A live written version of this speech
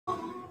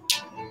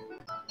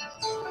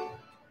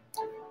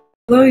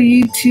Hello,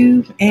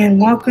 YouTube, and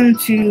welcome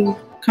to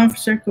Comfort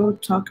Circle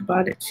Talk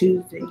About It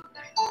Tuesday.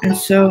 And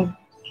so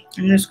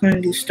I'm just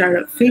going to start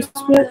up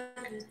Facebook,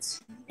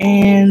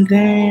 and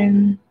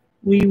then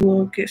we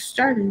will get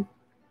started.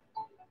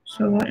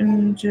 So let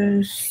me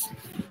just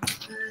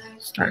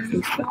start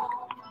Facebook.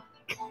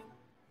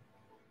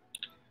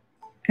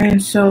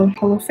 And so,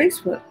 hello,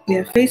 Facebook. We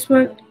have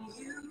Facebook,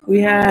 we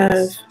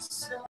have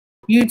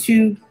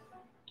YouTube,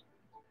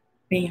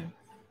 bam,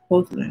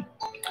 both of them.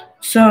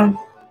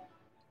 So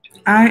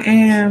I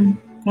am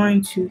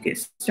going to get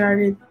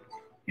started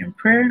in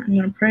prayer. I'm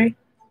going to pray,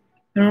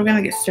 then we're going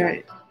to get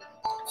started.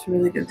 It's a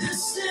really good one.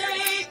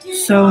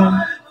 So,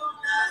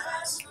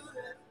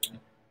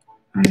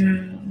 let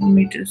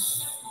me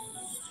just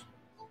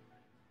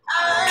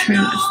turn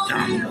this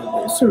down a little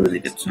bit. It's a really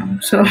good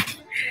song. So,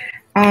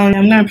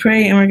 I'm going to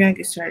pray and we're going to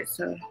get started.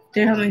 So,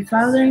 dear Heavenly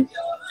Father,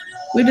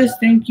 we just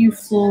thank you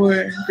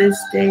for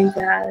this day,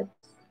 God.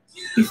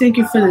 We thank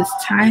you for this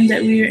time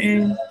that we are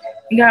in.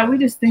 And God, we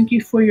just thank you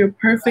for your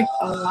perfect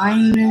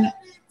alignment.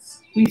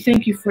 We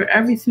thank you for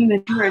everything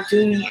that you are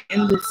doing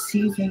in this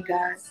season,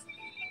 God.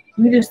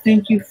 We just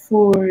thank you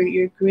for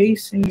your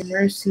grace and your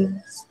mercy.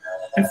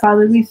 And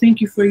Father, we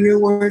thank you for your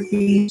word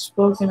being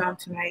spoken on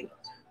tonight.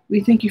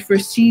 We thank you for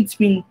seeds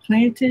being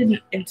planted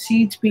and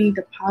seeds being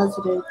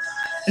deposited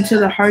into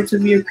the hearts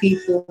of your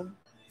people.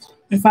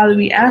 And Father,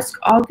 we ask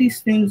all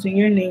these things in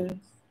your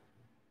name,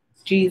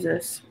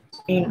 Jesus.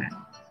 Amen.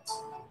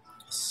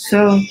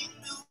 So,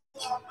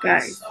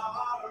 guys,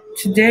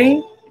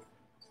 tonight,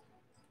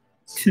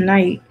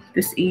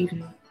 this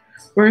evening,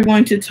 we're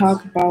going to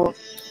talk about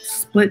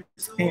split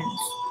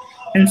ends.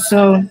 And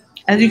so,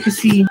 as you can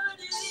see,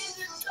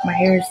 my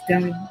hair is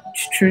done,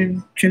 it's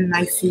trimmed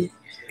nicely.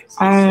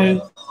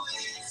 And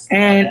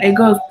it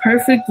goes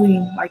perfectly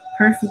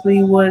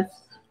with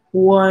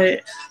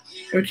what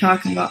we're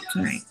talking about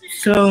tonight.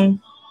 So,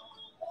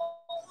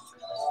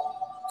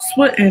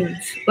 split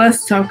ends.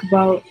 Let's talk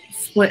about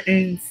split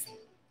ends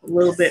a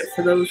little bit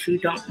for those who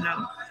don't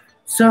know.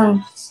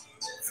 So,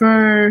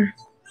 for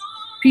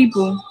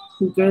people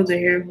who grow their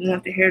hair, who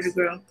want their hair to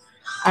grow,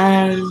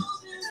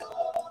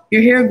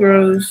 your hair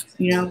grows,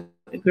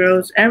 it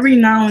grows every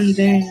now and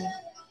then.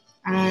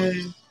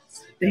 The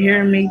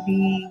hair may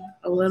be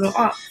a little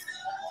off.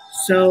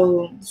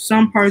 So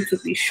some parts will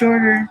be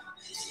shorter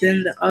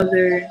than the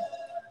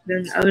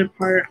other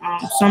part.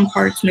 Some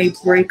parts may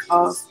break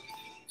off.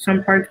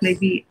 Some parts may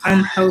be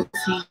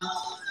unhealthy.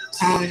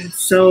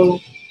 So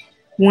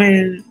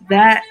when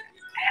that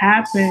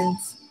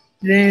happens,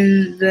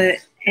 then the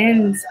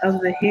ends of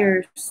the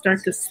hair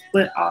start to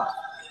split off.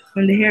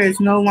 When the hair is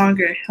no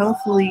longer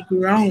healthily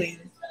growing,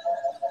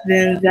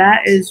 then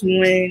that is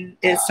when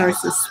it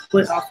starts to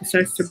split off. It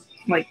starts to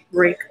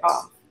break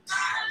off.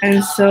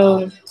 And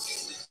so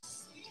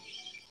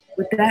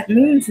what that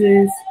means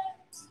is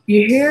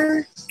your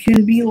hair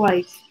can be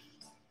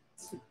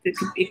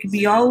it could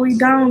be all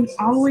the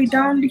way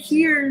down to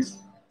here.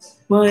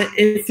 But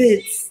if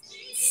it's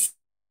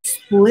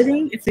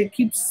splitting, if it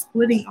keeps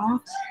splitting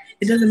off,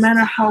 it doesn't matter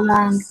how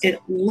long it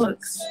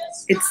looks.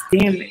 It's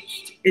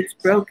damaged. It's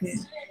broken.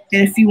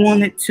 And if you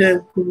want it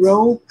to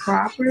grow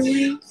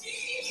properly,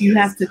 you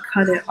have to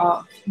cut it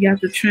off. You have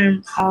to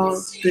trim all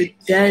the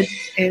dead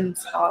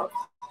ends off.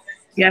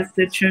 You have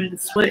to trim the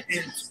split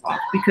ends off,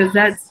 because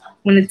that's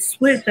when it's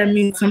split, that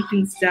means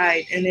something's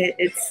died and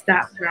it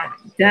stopped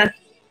growing. Death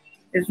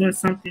is when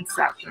something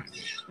stops growing.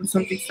 When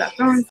something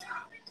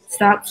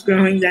stops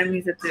growing, that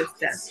means that there's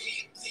death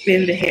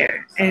in the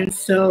hair. And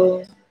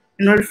so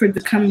in order for it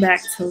to come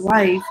back to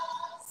life,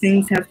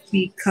 things have to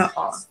be cut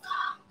off.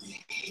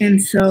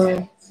 And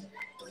so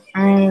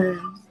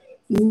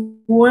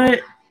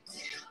what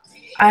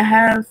I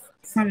have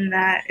from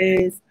that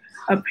is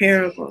a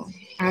parable.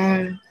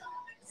 A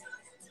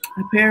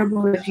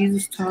parable that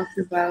Jesus talked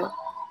about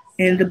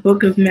in the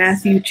book of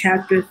Matthew,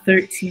 chapter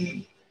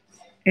 13,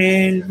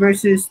 and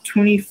verses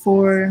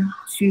 24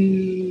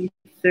 to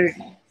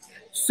 30.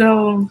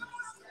 So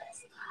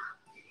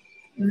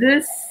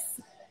this,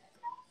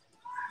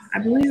 I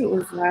believe it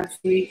was last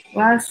week.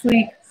 Last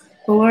week,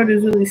 the Lord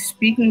was really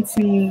speaking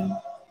to me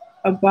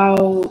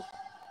about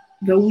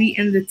the wheat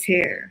and the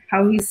tare.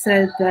 How he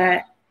said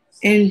that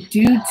in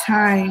due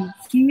time,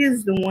 he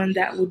is the one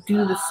that will do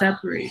the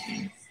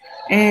separating.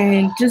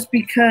 And just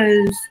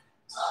because,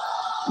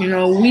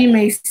 we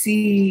may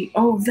see,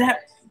 the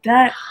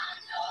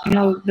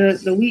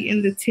wheat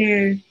and the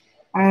tare,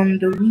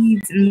 the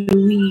weeds and the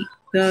wheat,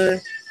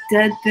 the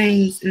dead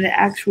things and the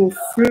actual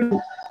fruit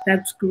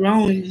that's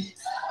growing,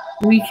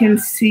 we can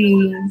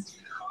see,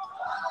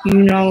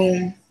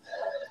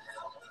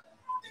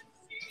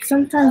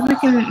 sometimes we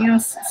can,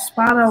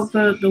 spot out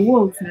the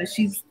wolves in the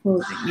sheep's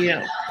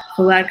clothing,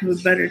 for lack of a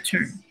better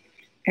term.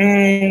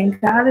 And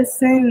God is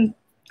saying,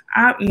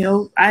 I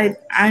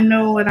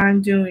know what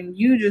I'm doing.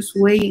 You just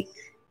wait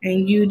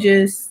and you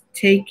just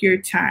take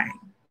your time.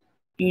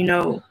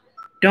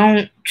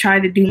 Don't try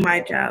to do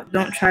my job.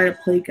 Don't try to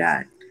play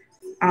God.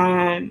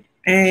 And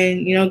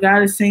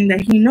God is saying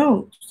that He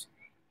knows.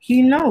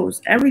 He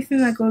knows everything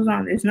that goes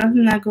on. There's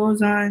nothing that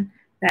goes on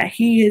that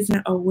he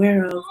isn't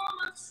aware of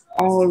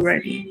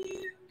already.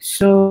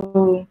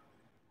 So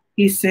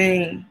he's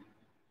saying,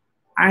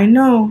 I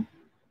know.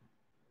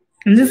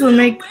 And this will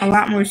make a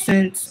lot more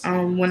sense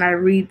when I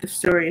read the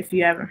story if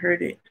you haven't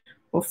heard it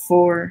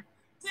before.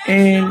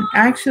 And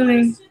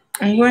actually,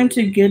 I'm going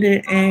to get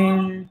it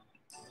in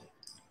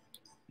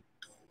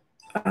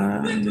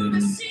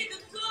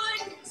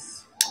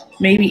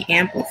maybe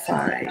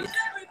Amplified.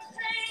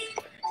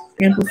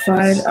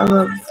 Amplified, I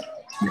love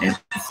the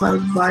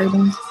Amplified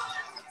Bible.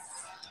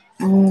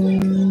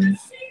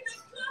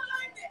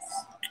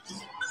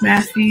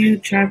 Matthew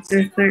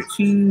chapter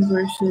 13,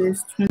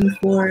 verses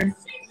 24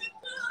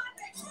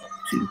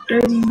 to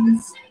 30.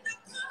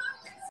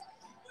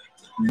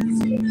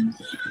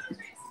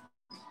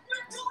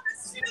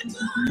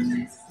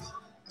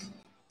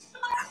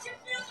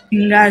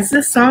 And guys,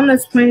 this song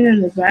that's playing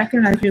in the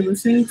background as you're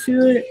listening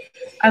to it,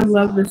 I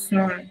love this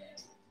song.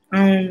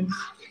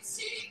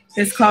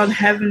 It's called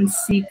Heaven's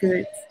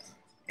Secrets.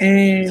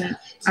 And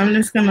I'm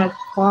just gonna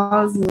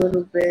pause a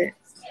little bit.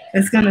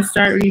 It's gonna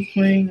start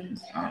replaying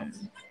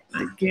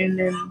again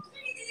in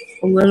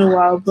a little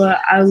while.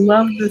 But I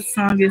love this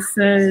song. It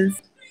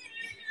says,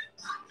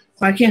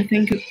 well, I can't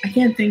think of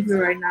it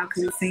right now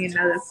because it's singing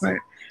another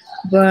part.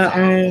 But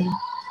I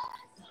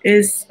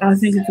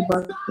think it's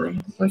about to play.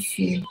 Let's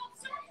see.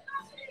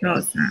 No,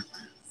 it's not.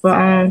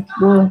 But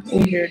we'll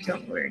hear it,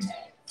 don't worry.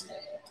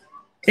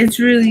 It's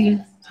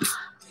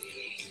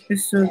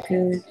so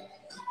good.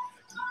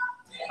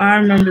 I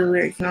remember the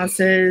lyrics. Now it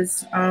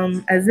says,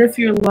 as if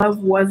your love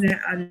wasn't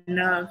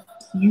enough,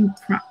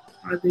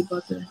 are they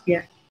about to?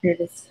 Yeah, here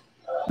it is.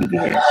 You can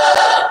hear it.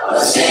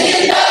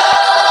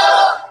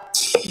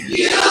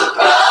 You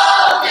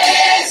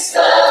promised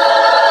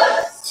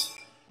us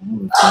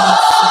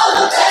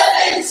all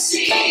heaven's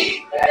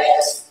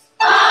secrets.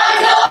 I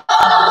know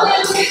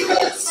that we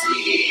would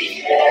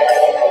see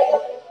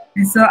it.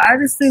 And so I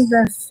just think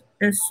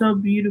it's so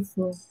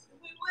beautiful.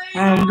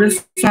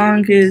 This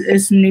song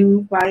is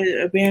new by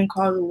a band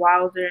called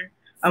Wilder,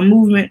 a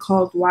movement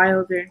called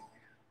Wilder,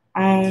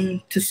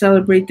 to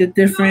celebrate the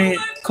different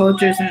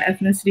cultures and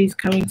ethnicities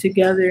coming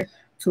together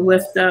to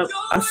lift up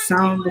a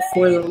sound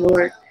before the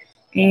Lord.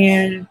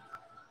 And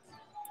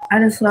I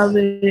just love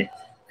it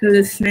because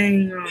it's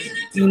saying,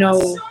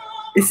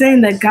 it's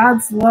saying that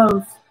God's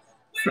love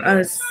for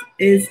us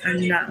is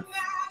enough.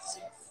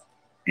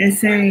 And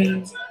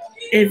saying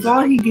if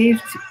all he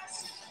gave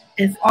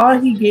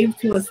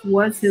to us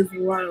was his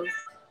love,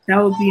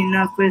 that would be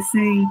enough. But it's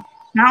saying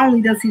not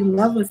only does he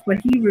love us,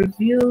 but he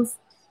reveals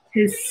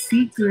his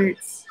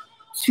secrets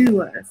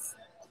to us.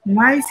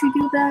 Why does he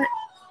do that?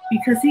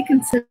 Because he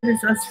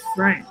considers us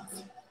friends.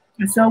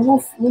 And so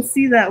we'll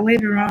see that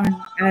later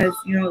on as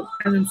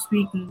I'm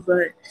speaking.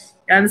 But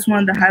I just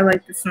wanted to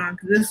highlight the song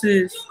because this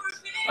is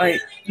on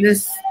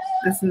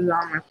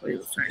my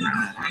playlist right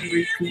now on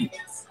repeat.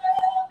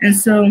 And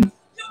so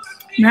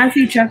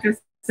Matthew chapter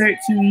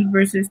 13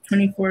 verses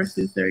 24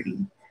 through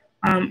 30.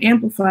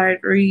 Amplified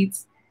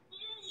reads,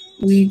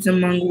 weeds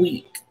among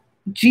wheat.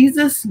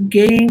 Jesus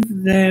gave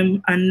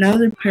them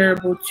another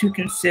parable to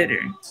consider,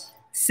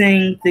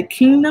 saying, the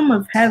kingdom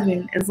of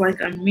heaven is like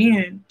a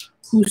man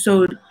who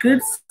sowed good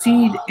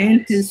seed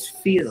in his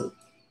field.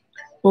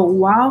 But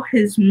while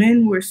his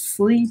men were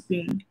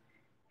sleeping,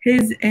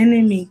 his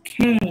enemy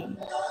came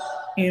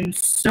and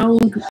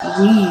sowed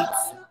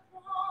weeds,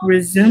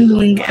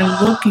 resembling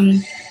and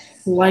looking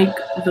like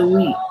the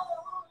wheat.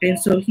 And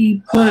so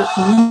he put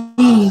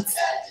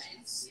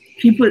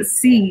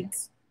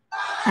seeds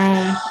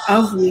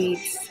of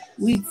weeds,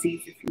 wheat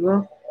seeds, if you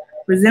will,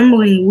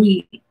 resembling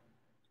wheat,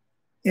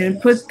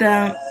 and put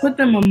them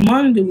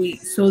among the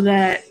wheat so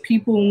that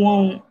people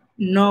won't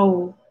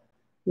know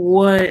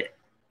what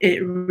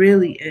it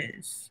really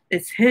is.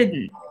 It's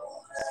hidden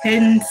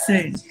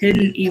sin,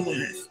 hidden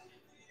evilness,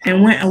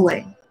 and went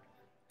away.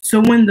 So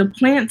when the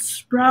plant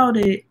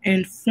sprouted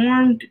and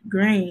formed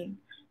grain,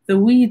 the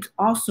weeds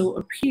also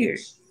appeared.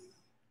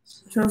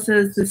 So it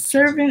says, the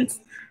servants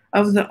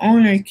of the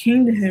owner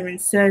came to him and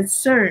said,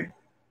 Sir,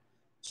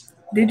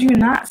 did you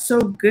not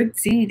sow good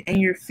seed in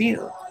your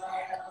field?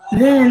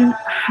 Then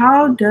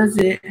how does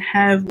it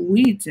have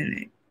weeds in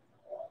it,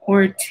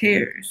 or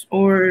tares,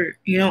 or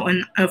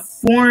a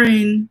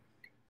foreign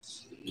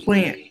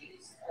plant?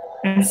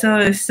 And so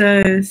it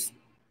says,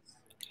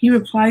 he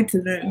replied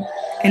to them,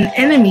 an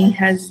enemy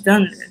has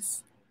done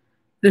this.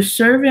 The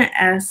servant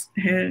asked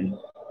him,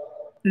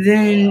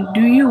 then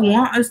do you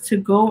want us to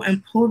go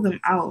and pull them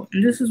out?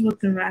 And this is what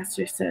the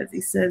master says.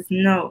 He says,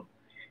 no,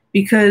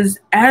 because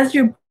as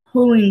you're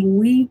pulling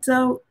weeds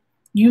out,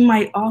 you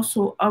might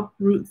also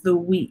uproot the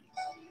wheat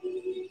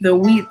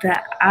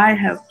that I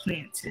have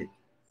planted,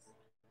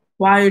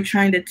 while you're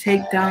trying to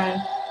take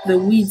down the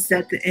weeds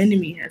that the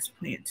enemy has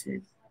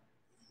planted.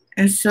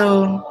 And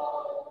so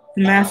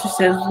the master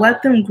says,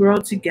 let them grow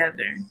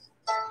together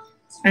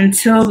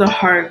until the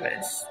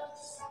harvest.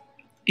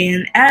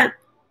 And at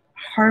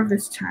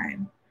harvest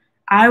time,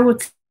 I will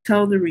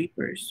tell the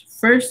reapers,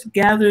 first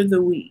gather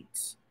the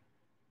weeds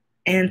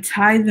and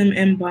tie them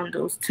in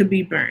bundles to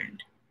be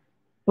burned,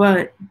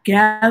 but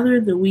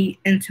gather the wheat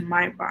into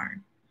my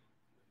barn.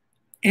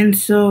 And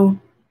so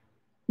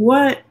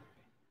what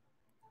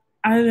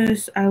I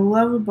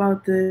love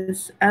about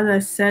this, as I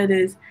said,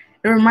 is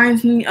it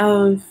reminds me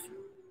of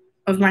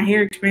my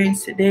hair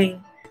experience today,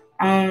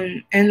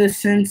 in the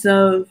sense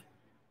of,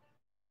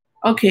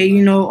 okay,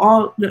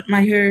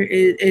 my hair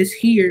is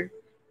here,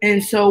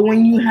 and so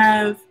when you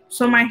have,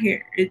 so my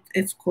hair,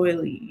 it's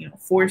coily,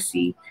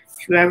 4C.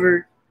 If you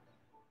ever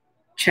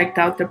checked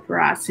out the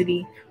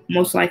porosity,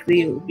 most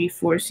likely it would be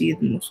 4C,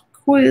 the most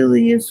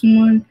coiliest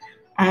one,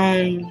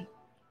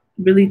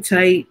 really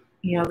tight,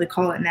 they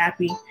call it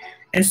nappy.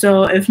 And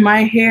so if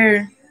my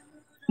hair,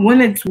 when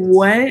it's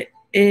wet,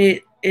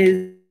 it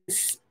is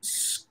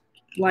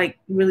like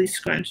really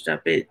scrunched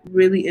up. It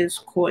really is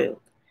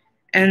coiled.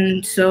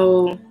 And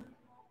so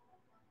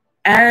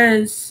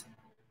as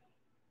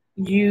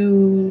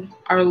you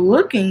are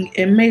looking,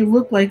 it may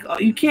look like,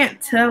 you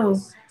can't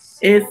tell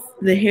if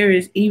the hair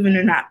is even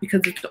or not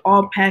because it's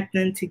all packed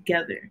in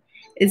together.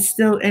 It's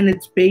still in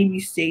its baby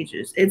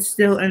stages. It's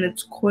still in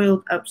its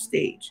coiled up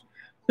stage.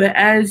 But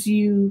as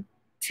you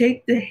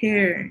take the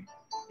hair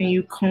and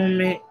you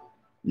comb it,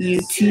 and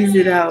you tease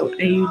it out,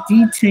 and you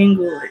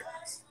detangle it,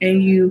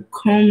 and you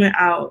comb it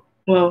out.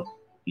 Well,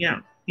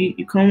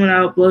 you comb it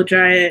out, blow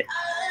dry it,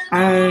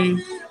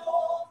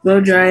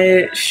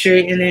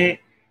 straighten it,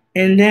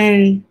 and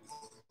then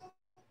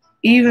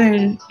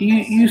even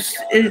you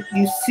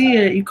see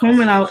it, you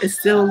comb it out, it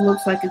still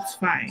looks like it's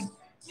fine.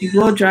 You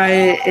blow dry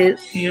it,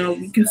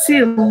 you can see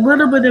a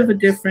little bit of a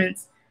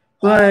difference,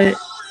 but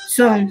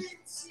so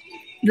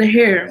the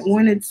hair,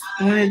 when it's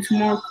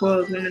more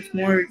coiled, when it's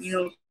more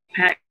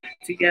packed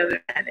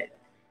together at it,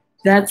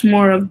 that's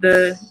more of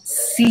the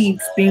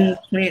seeds being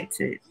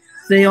planted.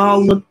 They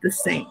all look the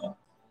same.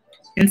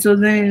 And so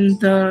then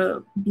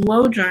the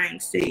blow drying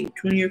stage,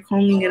 when you're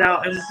combing it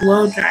out and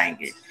blow drying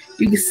it,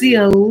 you can see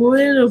a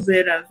little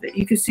bit of it.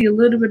 You can see a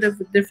little bit of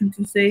a difference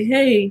and say,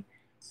 hey,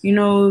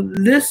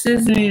 this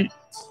isn't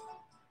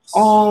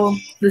all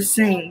the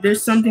same.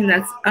 There's something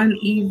that's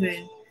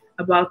uneven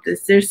about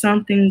this. There's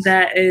something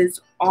that is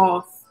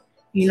off,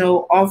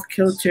 off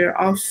kilter,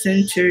 off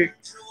centered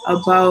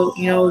about,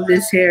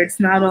 this hair. It's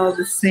not all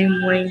the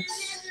same length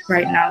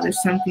right now.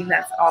 There's something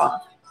that's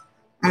off.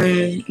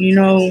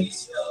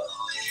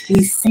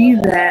 We see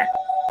that,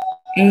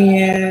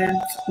 and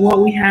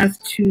what we have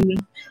to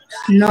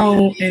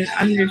know and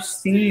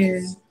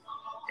understand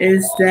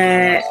is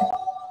that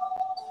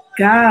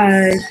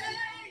God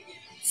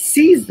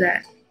sees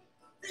that.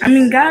 I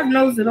mean, God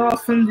knows it all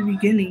from the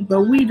beginning,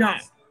 but we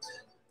don't.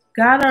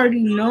 God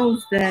already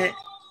knows that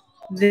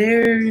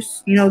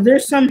there's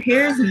some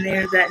hairs in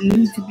there that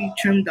need to be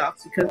trimmed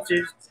off because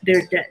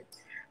they're dead.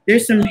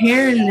 There's some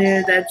hair in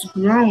there that's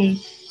grown,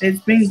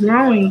 it's been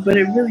growing, but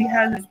it really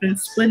hasn't been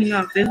splitting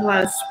off. There's a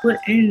lot of split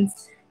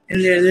ends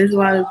in there. There's a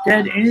lot of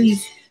dead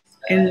ends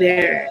in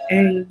there,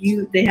 and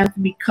they have to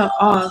be cut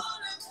off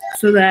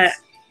so that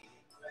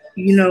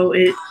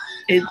it's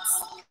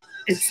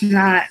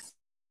not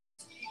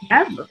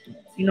bad looking.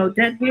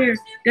 Dead hair,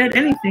 dead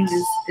anything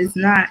is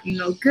not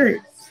good.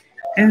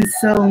 And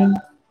so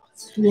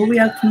what we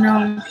have to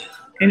know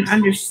and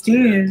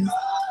understand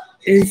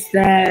is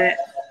that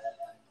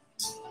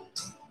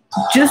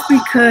just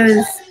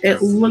because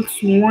it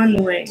looks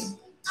one way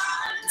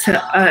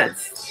to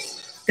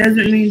us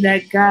doesn't mean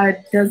that God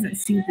doesn't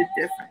see the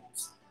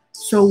difference.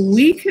 So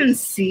we can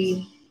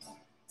see,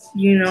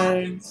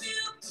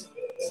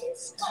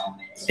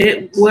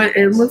 what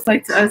it looks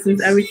like to us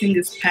is everything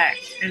is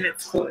packed and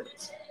it's coiled.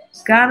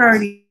 God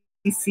already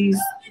sees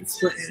the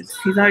split ends.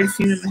 He's already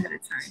seen them ahead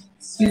of time.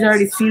 He's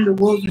already seen the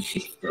wolves in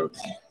sheep's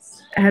clothing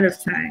ahead of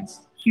time.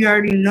 He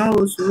already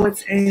knows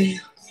what's hidden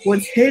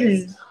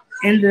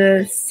in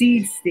the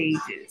seed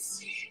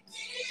stages.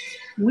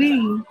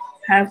 We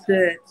have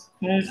to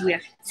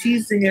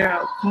tease the hair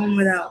out, comb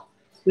it out.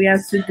 We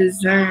have to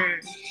discern.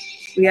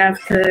 We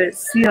have to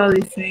see all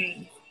these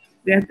things.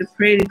 We have to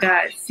pray to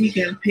God, seek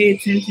Him, pay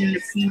attention to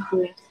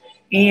people,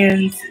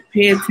 and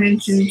pay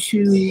attention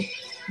to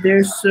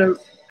their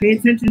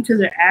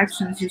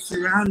actions, their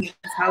surroundings,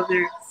 how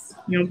their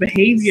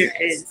behavior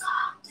is.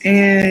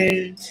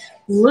 And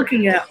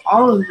looking at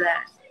all of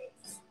that,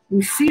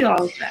 we see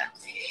all of that.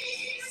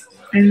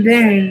 And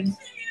then,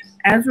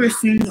 as we're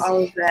seeing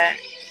all of that,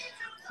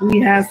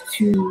 we have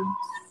to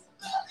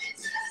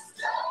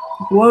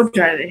blow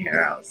dry the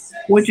hair out,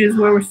 which is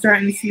where we're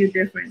starting to see a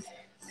difference.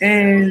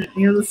 And,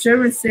 the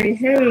servants say,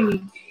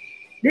 hey,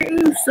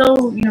 didn't you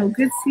sow,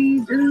 good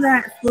seeds? Isn't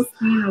that supposed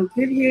to be,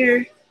 good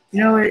hair?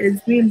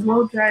 It's being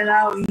blow dried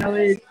out.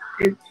 It's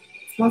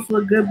supposed to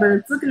look good, but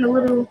it's looking a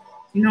little,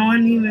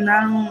 uneven.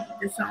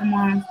 There's something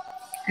wrong.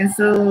 And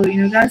so,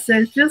 God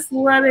says, just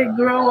let it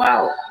grow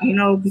out,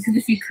 because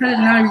if you cut it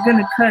now, you're going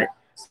to cut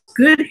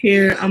good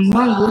hair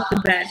among with the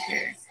bad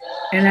hair.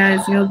 And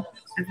as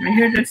my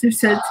hairdresser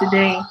said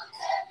today,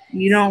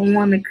 you don't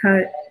want to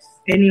cut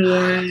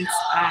anyone's,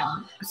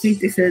 I think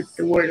they said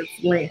the word of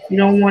length. You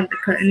don't want to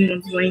cut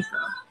anyone's length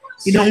off.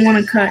 You don't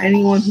want to cut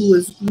anyone who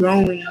is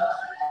growing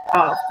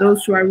off,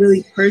 those who are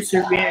really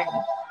persevering,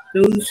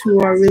 those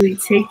who are really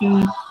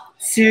taking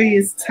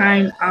serious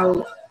time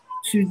out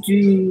to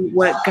do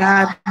what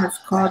God has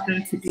called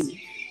them to do.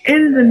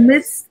 In the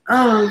midst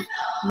of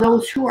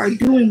those who are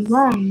doing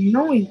wrong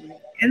knowingly,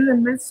 in the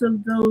midst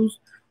of those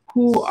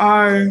who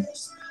are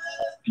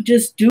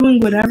just doing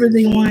whatever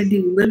they want to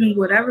do, living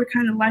whatever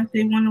kind of life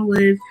they want to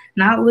live,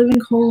 not living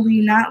holy,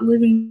 not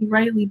living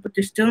rightly, but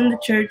they're still in the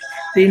church.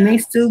 They may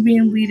still be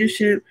in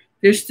leadership.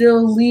 They're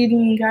still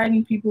leading and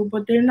guiding people,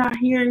 but they're not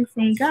hearing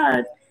from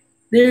God.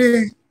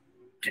 They're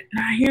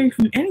not hearing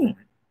from anyone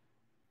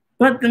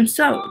but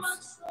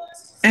themselves.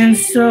 And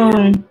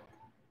so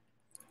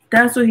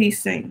that's what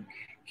he's saying.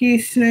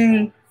 He's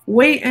saying,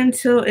 wait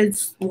until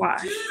it's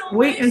washed.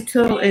 Wait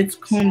until it's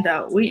combed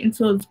out. Wait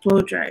until it's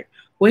blow dried.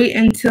 Wait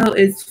until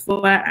it's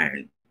flat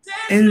ironed.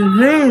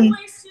 And then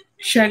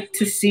check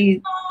to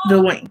see the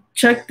length.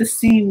 Check to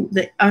see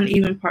the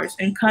uneven parts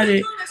and cut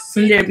it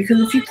from there. Because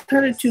if you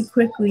cut it too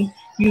quickly,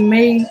 you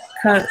may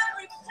cut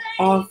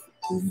off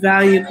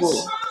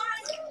valuable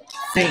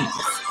things.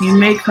 You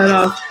may cut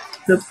off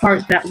the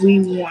part that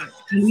we want.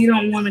 And we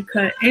don't want to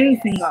cut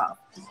anything off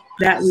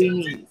that we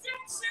need.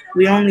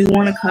 We only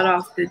want to cut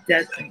off the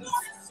dead things.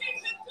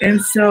 And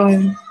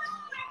so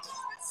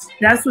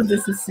that's what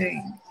this is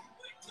saying.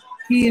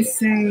 He is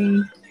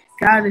saying,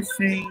 God is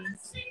saying,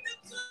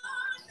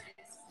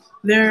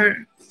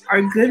 there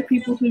are good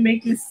people who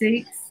make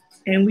mistakes,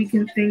 and we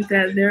can think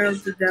that they're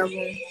of the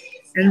devil,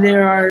 and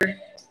there are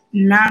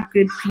not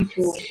good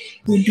people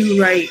who do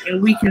right,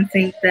 and we can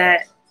think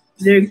that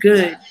they're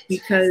good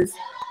because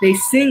they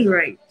sing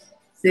right,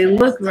 they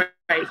look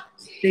right,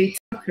 they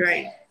talk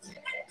right,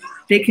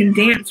 they can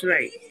dance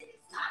right,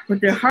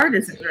 but their heart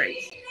isn't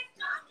right.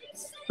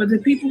 But the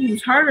people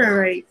whose heart are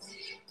right,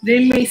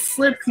 they may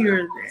slip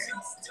here or there.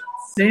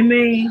 They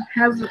may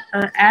have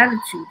an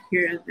attitude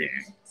here or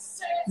there.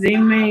 They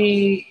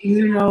may,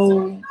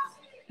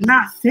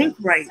 not think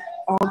right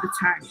all the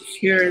time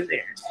here or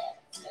there.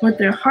 But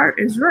their heart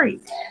is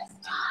right.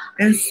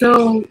 And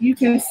so you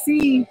can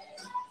see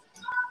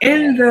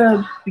in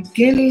the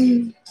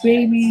beginning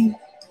baby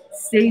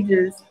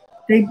stages,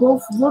 they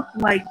both look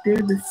like they're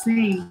the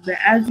same. But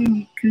as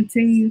you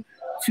continue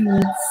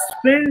to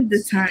spend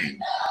the time,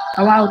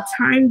 allow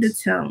time to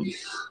tell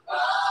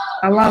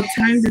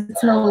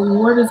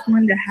what is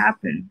going to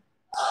happen,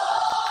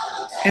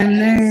 and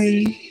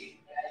then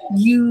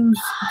use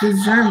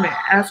discernment.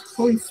 Ask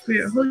Holy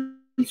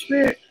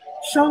Spirit,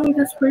 show me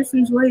this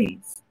person's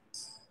ways.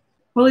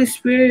 Holy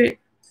Spirit,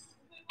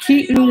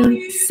 keep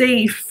me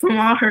safe from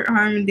all hurt,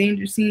 harm, and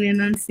danger, seen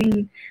and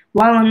unseen,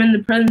 while I'm in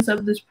the presence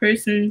of this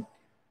person,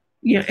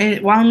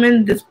 and while I'm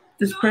in this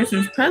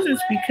person's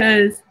presence,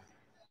 because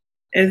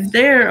if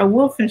they're a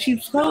wolf in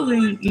sheep's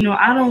clothing,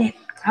 I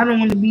don't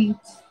want to be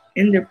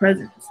in their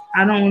presence.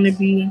 I don't want to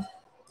be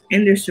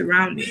in their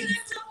surroundings.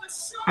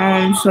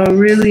 So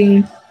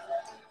really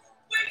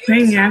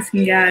praying and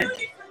asking God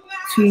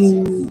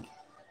to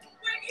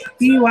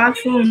be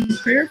watchful and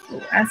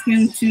prayerful. Ask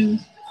Him to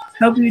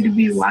help you to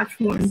be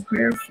watchful and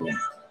prayerful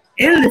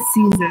in this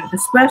season,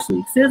 especially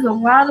because there's a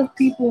lot of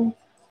people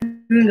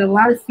doing a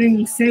lot of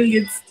things saying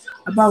it's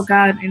about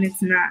God and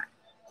it's not.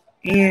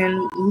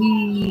 And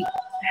we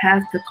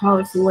have to call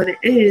it for what it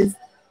is.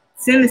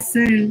 Sin is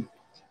sin,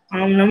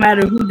 no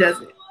matter who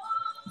does it.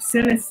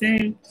 Sin is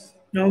sin,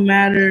 no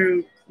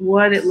matter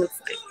what it looks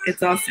like.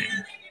 It's all sin.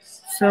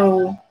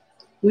 So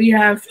we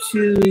have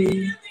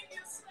to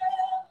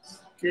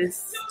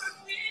just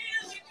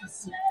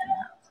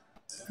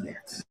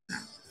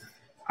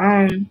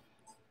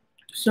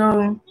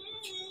so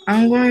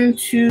I'm going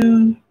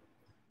to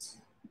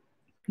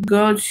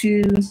go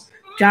to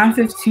John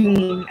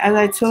 15. As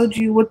I told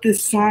you with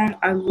this song,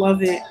 I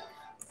love it.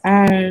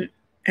 And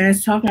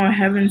it's talking about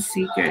heaven's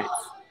secrets.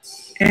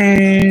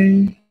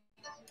 And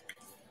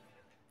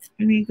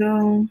let me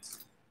go.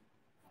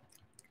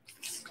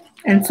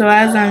 And so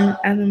as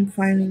I'm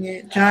finding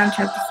it, John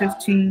chapter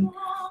 15,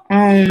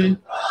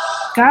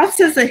 God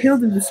says that He'll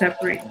do the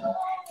separating.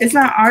 It's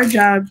not our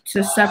job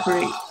to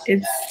separate.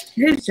 It's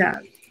His job.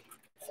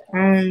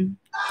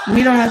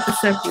 We don't have to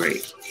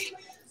separate.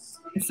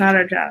 It's not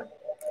our job.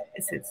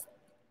 It's His.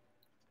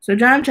 So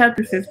John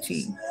chapter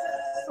 15.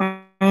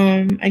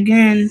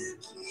 Again,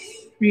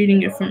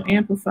 reading it from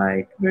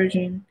Amplified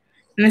version.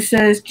 And it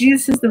says,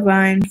 Jesus is the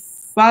vine,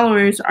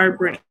 followers are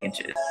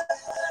branches.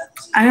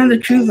 I am the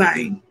true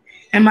vine,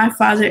 and my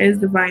Father is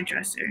the vine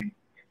dresser.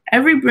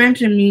 Every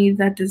branch in me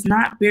that does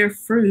not bear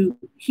fruit,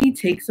 He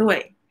takes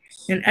away.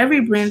 And every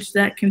branch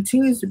that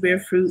continues to bear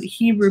fruit,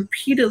 He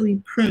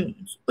repeatedly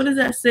prunes. What does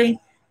that say?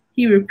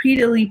 He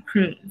repeatedly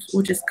prunes,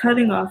 which is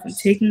cutting off and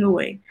taking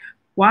away.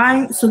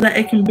 Why? So that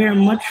it can bear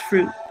much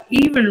fruit,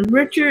 even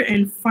richer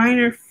and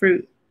finer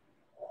fruit.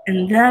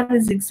 And that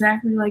is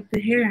exactly like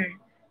the hair.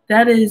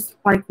 That is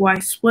like why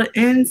split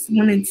ends,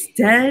 when it's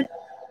dead,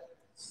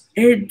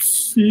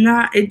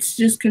 it's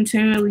just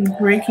continually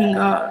breaking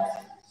off.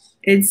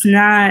 It's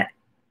not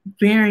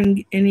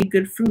bearing any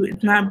good fruit.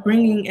 It's not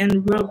bringing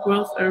in real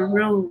growth or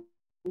real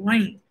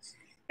length.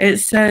 It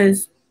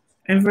says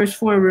in verse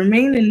 4,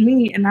 remain in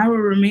me and I will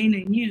remain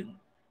in you.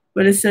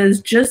 But it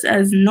says, just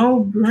as no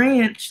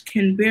branch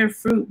can bear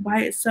fruit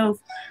by itself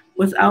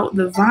without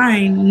the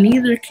vine,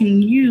 neither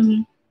can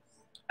you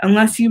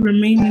unless you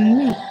remain in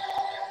me.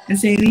 And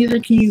saying, neither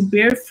can you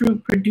bear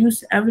fruit,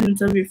 produce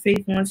evidence of your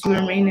faith unless you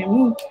remain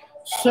in me.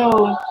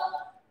 So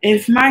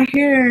if my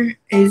hair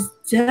is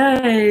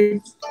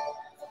dead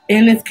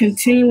and it's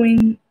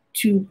continuing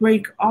to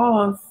break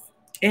off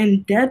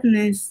in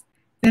deadness,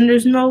 then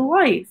there's no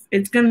life.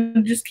 It's going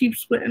to just keep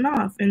splitting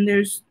off and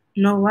there's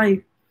no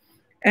life.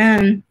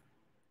 And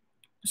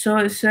so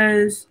it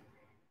says,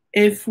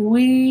 if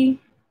we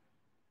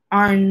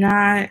are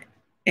not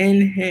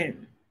in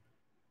him,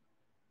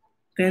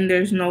 then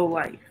there's no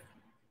life.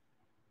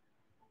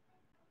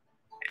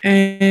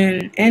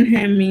 And in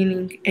him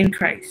meaning in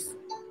Christ.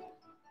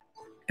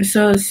 And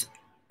so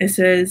it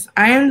says,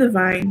 I am the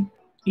vine,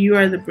 you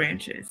are the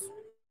branches.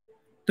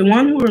 The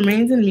one who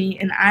remains in me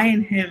and I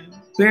in him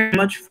bear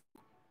much fruit.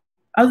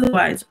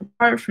 Otherwise,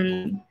 apart from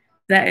me,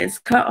 that is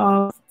cut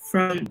off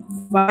from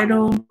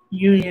vital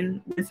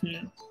union with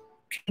me,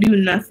 can do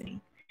nothing.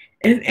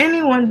 If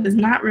anyone does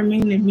not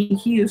remain in me,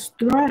 he is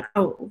thrown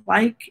out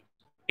like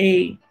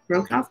a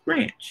broken off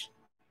branch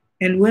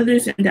and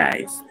withers and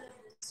dies.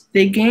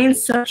 They gather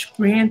such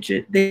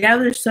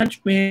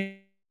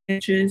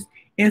branches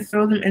and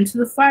throw them into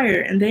the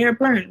fire, and they are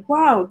burned.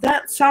 Wow,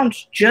 that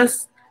sounds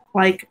just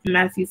like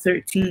Matthew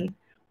 13,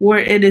 where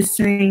it is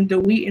saying the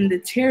wheat and the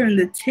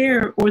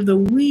tare or the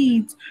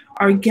weeds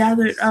are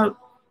gathered up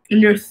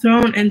and they're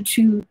thrown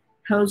into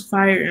hell's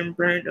fire and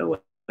burned away.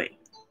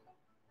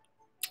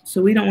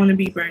 So we don't want to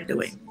be burned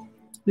away.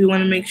 We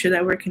want to make sure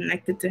that we're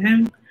connected to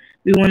him.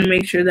 We want to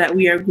make sure that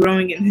we are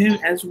growing in him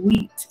as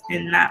wheat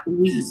and not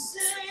weeds.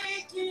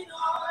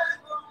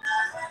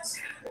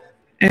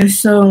 And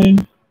so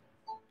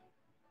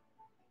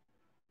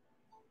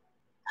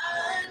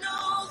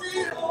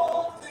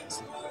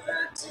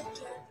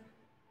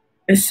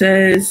it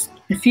says,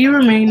 if you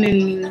remain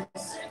in me,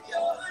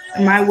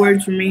 and my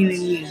words remain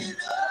in you.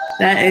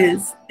 That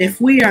is, if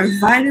we are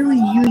vitally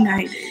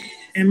united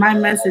and my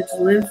message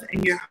lives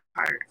in your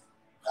heart,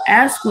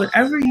 ask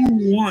whatever you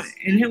want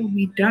and it will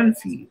be done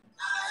for you.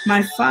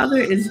 My Father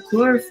is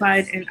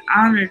glorified and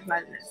honored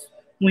by this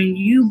when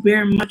you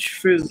bear much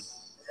fruit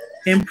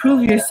and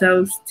prove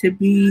yourselves to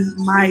be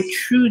my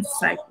true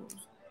disciples.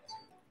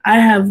 I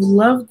have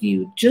loved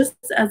you just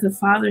as the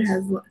Father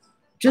has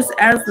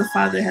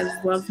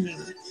loved me.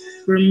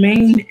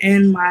 Remain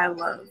in my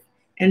love,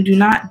 and do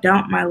not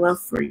doubt my love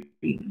for you.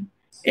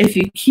 If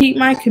you keep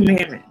my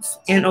commandments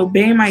and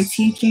obey my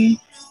teaching,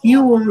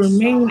 you will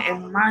remain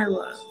in my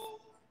love,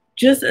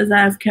 just as I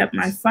have kept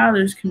my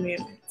Father's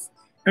commandments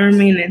and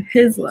remain in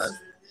his love.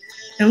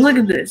 And look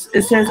at this.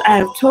 It says, I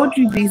have told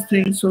you these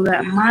things so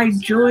that my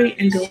joy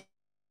and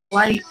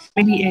delight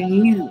may be in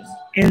you,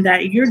 and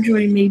that your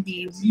joy may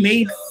be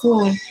made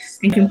full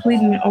and complete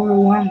and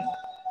overwhelming.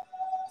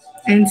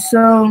 And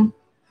so,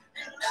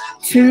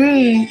 to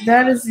me,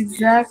 that is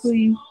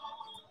exactly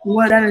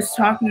what that is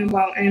talking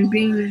about, and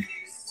being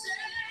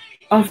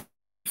a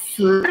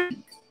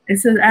friend. It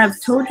says, I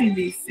have told you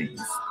these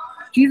things.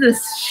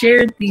 Jesus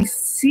shared these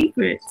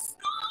secrets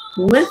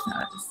with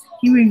us.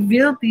 He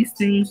revealed these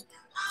things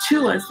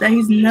to us that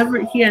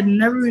he had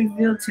never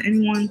revealed to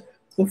anyone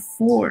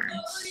before.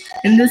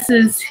 And this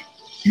is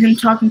him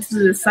talking to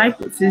the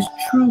disciples, his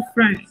true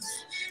friends.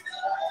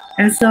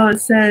 And so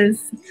it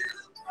says,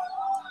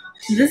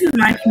 this is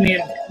my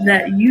commandment,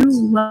 that you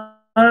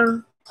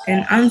love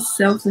and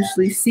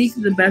unselfishly seek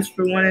the best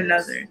for one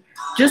another,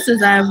 just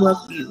as I have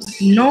loved you.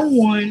 No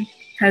one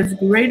has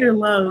greater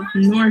love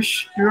nor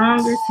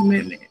stronger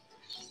commitment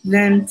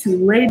than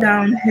to lay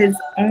down his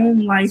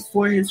own life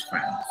for his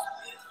friends.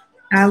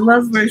 And I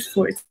love verse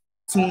 14.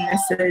 It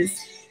says,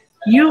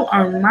 you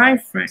are my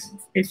friends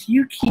if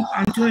you keep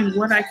on doing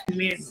what I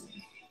command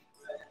you.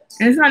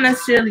 And it's not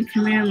necessarily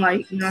command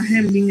like,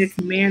 him being a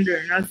commander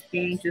and us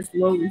being just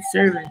lowly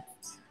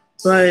servants,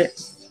 but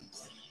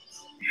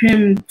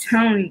him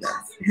telling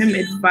us, him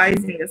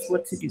advising us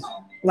what to do,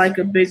 like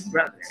a big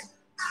brother.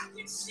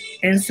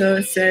 And so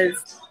it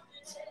says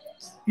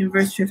in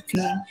verse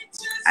 15,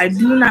 I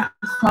do not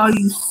call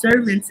you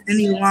servants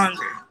any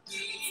longer,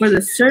 for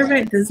the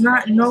servant does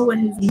not know what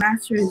his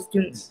master is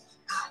doing,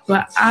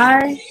 but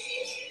I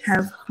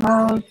have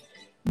called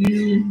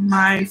you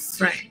my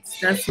friends.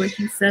 That's what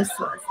he says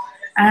to us.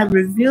 I have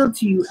revealed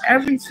to you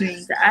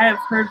everything that I have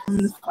heard from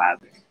the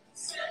Father.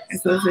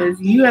 And so it says,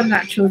 you have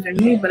not chosen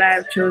me, but I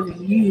have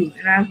chosen you,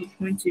 and I have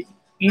appointed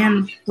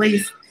and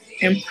placed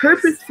and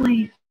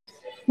purposely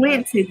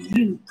planted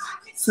you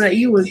so that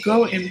you would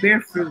go and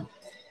bear fruit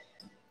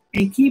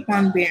and keep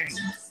on bearing,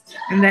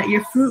 and that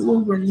your fruit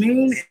will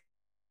remain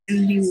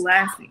and be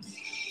lasting,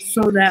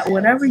 so that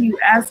whatever you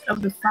ask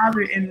of the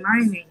Father in my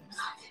name,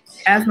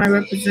 as my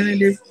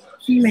representative,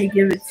 he may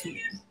give it to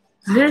you.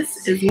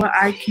 This is what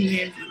I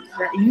command you,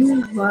 that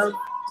you love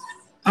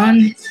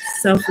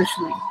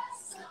unselfishly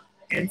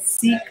and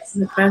seek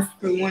the best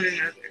for one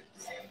another.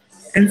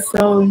 And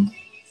so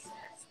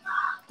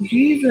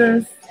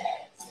Jesus,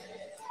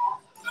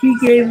 he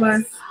gave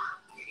us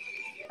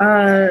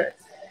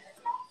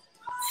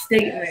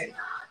statement.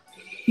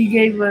 He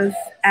gave us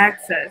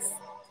access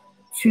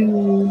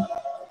to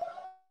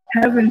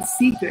heaven's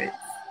secrets,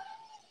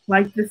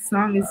 like this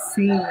song is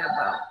singing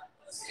about,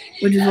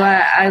 which is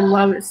why I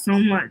love it so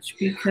much,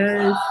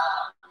 because,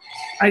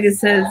 like it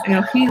says,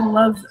 He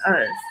loves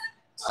us.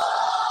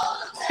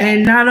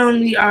 And not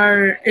only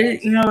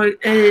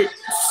it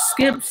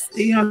skips,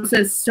 it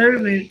says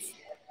servants.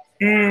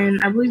 And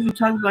I believe we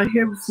talked about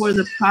here before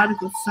the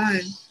prodigal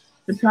son.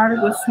 The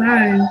prodigal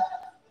son,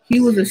 he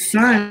was a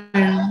son,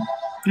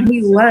 and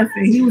he left,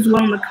 and he was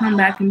willing to come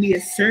back and be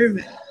a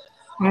servant.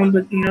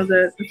 But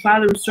the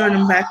father restored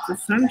him back to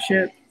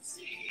sonship.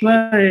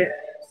 But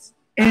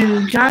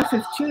in John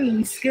 15,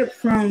 we skip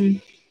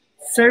from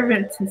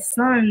servant to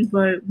son,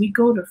 but we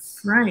go to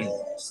friend.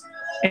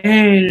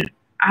 And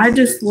I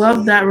just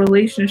love that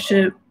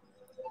relationship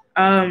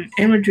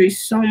imagery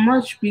so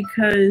much,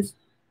 because,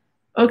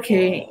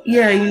 okay,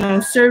 yeah,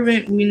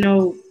 servant, we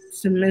know,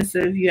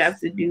 submissive, you have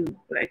to do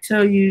what I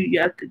tell you, you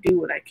have to do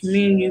what I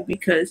command you,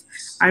 because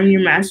I'm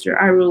your master,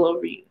 I rule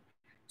over you.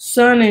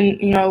 Son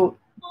and,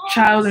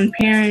 child and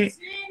parent,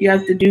 you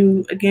have to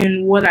do,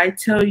 again, what I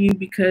tell you,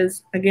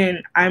 because,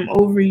 again, I'm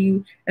over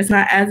you. It's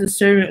not as a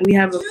servant. We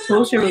have a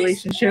closer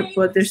relationship,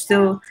 but there's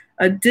still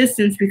a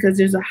distance because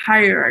there's a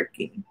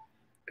hierarchy.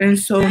 And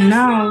so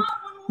now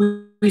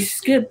we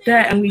skip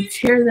that and we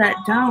tear that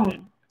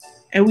down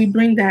and we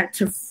bring that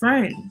to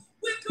friend.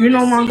 You're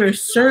no longer a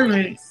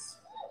servant.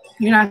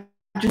 You're not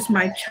just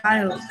my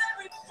child.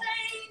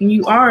 And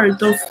you are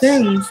those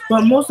things,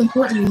 but most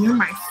importantly, you're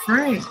my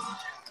friend.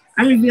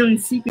 I'm revealing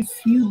secrets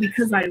to you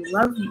because I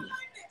love you.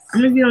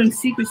 I'm revealing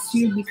secrets to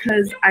you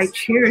because I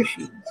cherish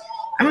you.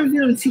 I'm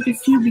revealing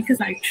secrets to you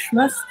because I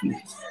trust you.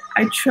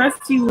 I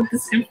trust you with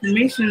this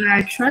information, and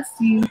I trust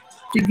you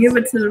to give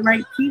it to the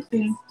right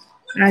people,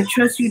 and I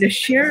trust you to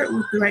share it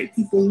with the right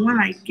people when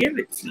I give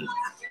it to you.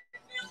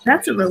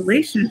 That's a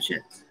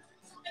relationship.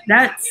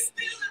 That's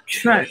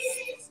trust.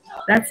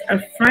 That's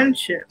a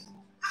friendship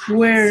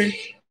where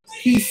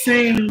he's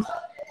saying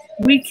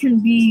we can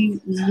be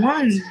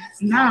one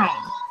now.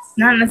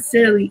 Not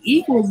necessarily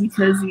equal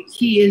because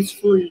he is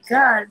fully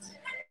God,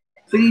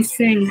 but he's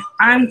saying,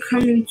 I'm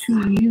coming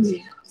to you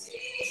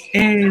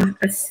in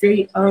a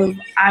state of,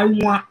 I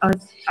want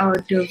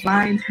a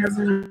divine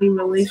heavenly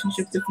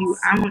relationship with you.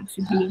 I want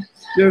to be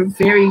your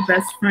very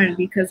best friend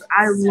because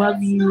I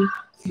love you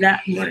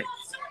that much.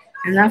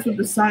 And that's what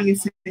the song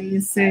is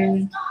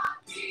saying.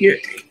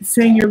 It's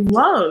saying your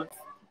love.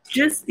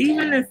 Just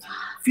even if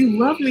you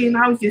love me and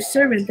I was your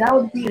servant, that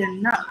would be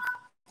enough.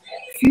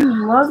 If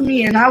you love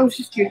me and I was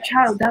just your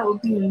child, that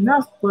would be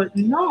enough. But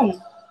no,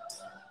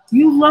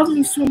 you love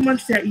me so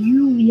much that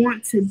you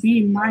want to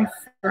be my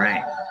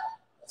friend.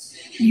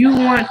 You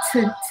want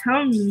to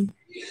tell me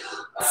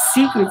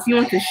secrets. You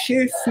want to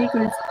share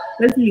secrets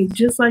with me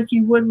just like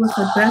you would with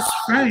a best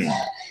friend.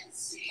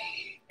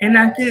 And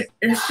I think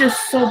it's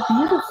just so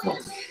beautiful.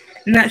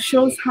 And that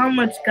shows how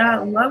much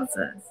God loves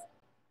us.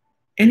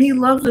 And he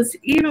loves us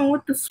even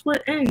with the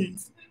split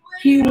ends.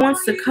 He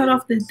wants to cut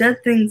off the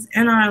dead things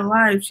in our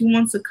lives. He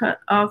wants to cut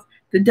off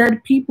the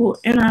dead people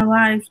in our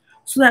lives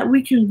so that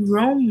we can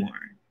grow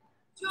more,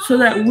 so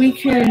that we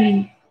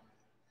can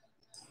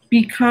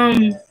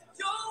become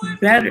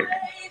better,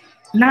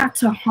 not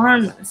to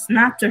harm us,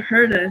 not to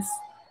hurt us,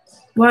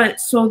 but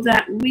so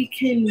that we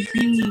can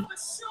be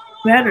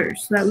better,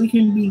 so that we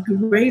can be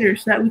greater,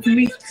 so that we can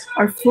reach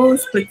our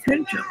fullest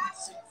potential.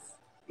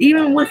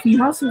 Even with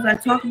muscles, I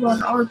talk about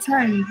it all the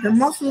time. The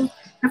muscles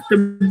have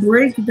to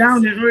break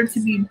down in order to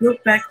be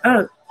built back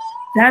up.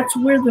 That's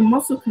where the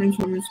muscle comes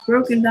from. It's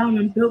broken down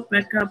and built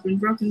back up, and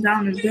broken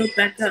down and built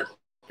back up.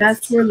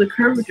 That's where the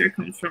curvature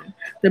comes from.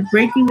 The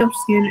breaking of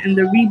skin and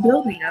the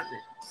rebuilding of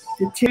it.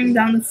 The tearing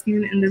down the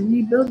skin and the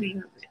rebuilding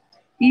of it.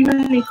 Even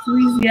in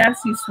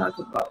Ecclesiastes talk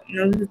about,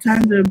 there's a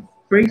time to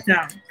break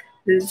down.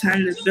 There's a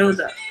time to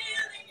build up.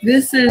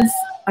 This is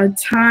a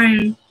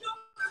time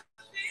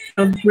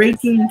of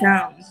breaking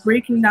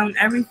down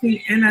everything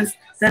in us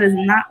that is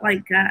not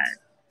like God.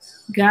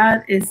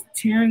 God is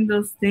tearing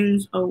those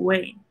things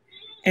away.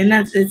 And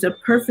it's a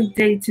perfect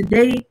day.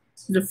 Today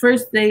is the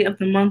first day of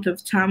the month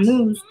of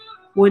Tammuz,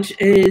 which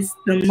is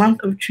the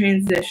month of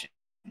transition.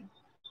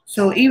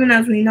 So even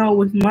as we know,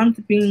 with month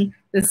being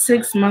the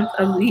 6th month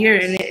of the year,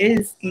 and it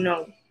is,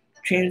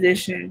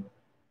 transition,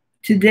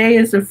 today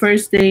is the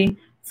first day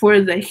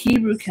for the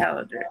Hebrew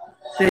calendar,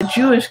 the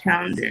Jewish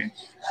calendar,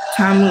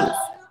 Tammuz.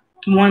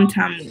 1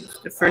 Tammuz,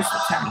 the first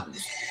of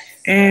Tammuz.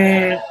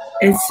 And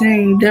it's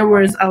saying there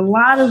was a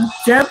lot of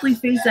deadly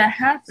things that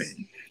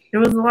happened.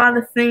 There was a lot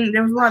of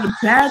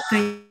bad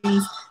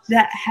things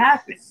that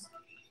happened.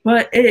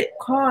 But it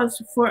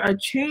caused for a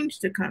change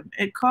to come.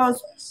 It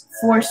caused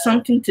for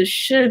something to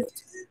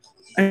shift.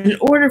 In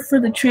order for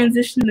the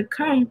transition to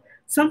come,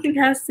 something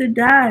has to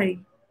die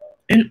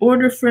in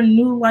order for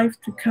new life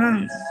to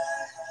come.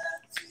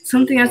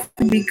 Something has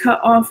to be cut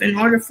off in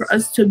order for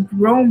us to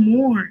grow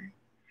more.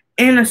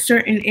 In a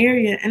certain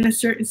area, in a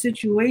certain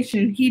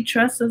situation, he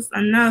trusts us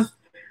enough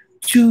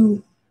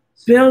to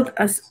build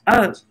us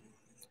up.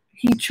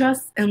 He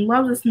trusts and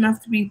loves us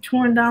enough to be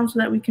torn down so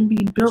that we can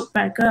be built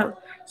back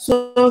up.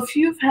 So if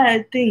you've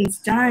had things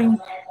dying,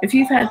 if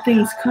you've had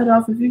things cut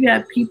off, if you've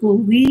had people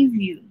leave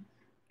you,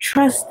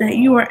 trust that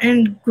you are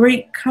in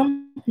great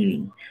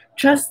company.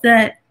 Trust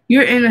that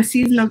you're in a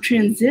season of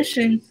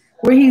transition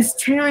where he's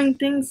tearing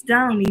things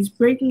down, he's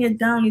breaking it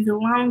down, he's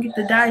allowing it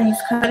to die,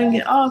 he's cutting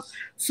it off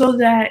so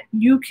that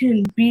you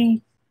can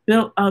be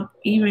built up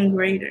even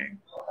greater.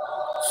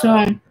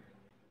 So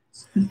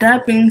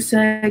that being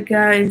said,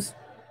 guys,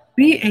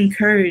 be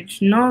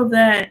encouraged. Know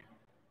that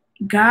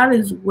God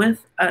is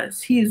with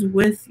us. He is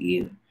with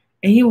you.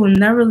 And he will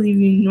never leave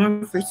you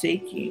nor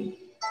forsake you.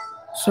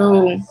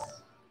 So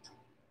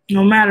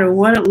no matter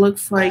what it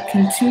looks like,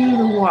 continue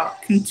to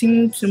walk,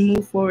 continue to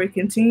move forward,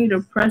 continue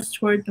to press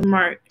toward the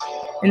mark,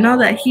 and know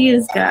that he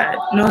is God,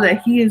 know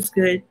that he is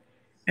good,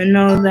 and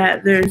know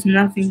that there's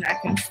nothing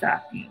that can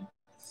stop you.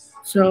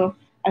 So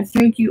I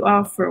thank you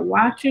all for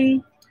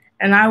watching,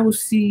 and I will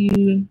see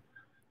you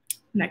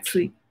next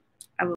week.